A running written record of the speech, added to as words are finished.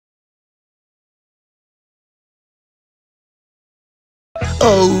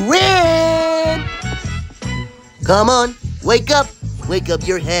Oh, Ren! Come on, wake up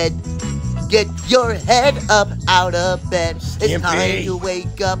your head. Get your head up out of bed. Stimpy. It's time to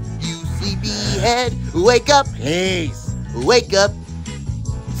wake up, you sleepyhead. Wake up, Please. wake up.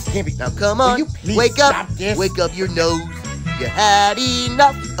 Stimpy, Now come on, will you please wake up, stop this? wake up your nose. You had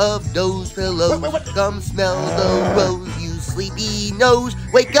enough of nose pillows. What? Come smell the rose, you sleepy nose.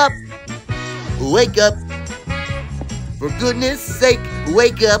 Wake up, wake up. For goodness sake,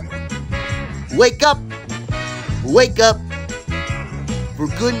 wake up, wake up, wake up. For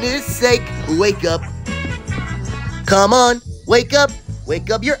goodness sake, wake up. Come on, wake up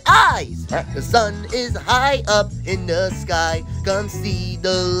your eyes. Huh? The sun is high up in the sky. Come see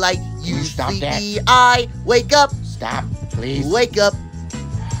the light, you Will you stop sleepy eye. Wake up, Stop, please. wake up.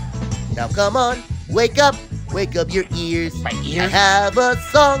 Now come on, wake up your ears. My I ears? have a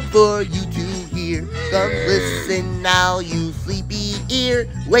song for you to hear. Come listen now, you sleepy ear.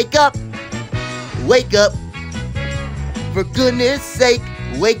 Wake up, wake up. For goodness sake,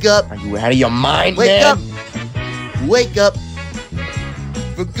 wake up. Are you out of your mind, Wake man? up! Wake up!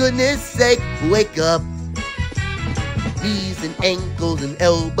 For goodness sake, wake up! Knees and ankles and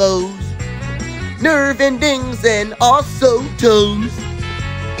elbows, nerve endings and also toes.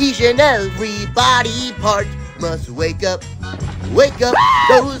 Each and every body part must wake up. Wake up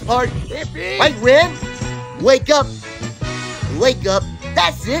those parts. Right, Ren? Wake up! Wake up!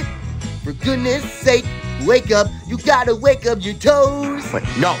 That's it! For goodness sake, wake up! You gotta wake up your toes! Wait,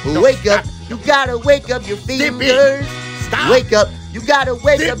 no, Wake up! stop. You gotta wake up your fingers! Stop. Wake up! You gotta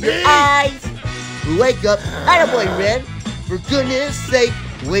wake up your Stimpy. eyes! Wake up! Attaboy, Ren! For goodness sake,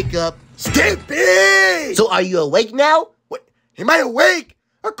 wake up! Stimpy! So are you awake now? What? Am I awake?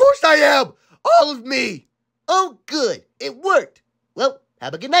 Of course I am! All of me! Oh, good! It worked! Well,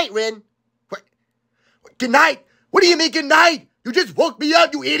 have a good night, Ren! What? Good night? What do you mean good night? You just woke me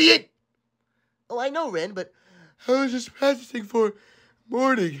up, you idiot! Oh, I know, Ren, but I was just practicing for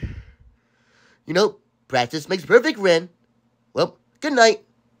morning. you know, practice makes perfect, Ren. Well, good night.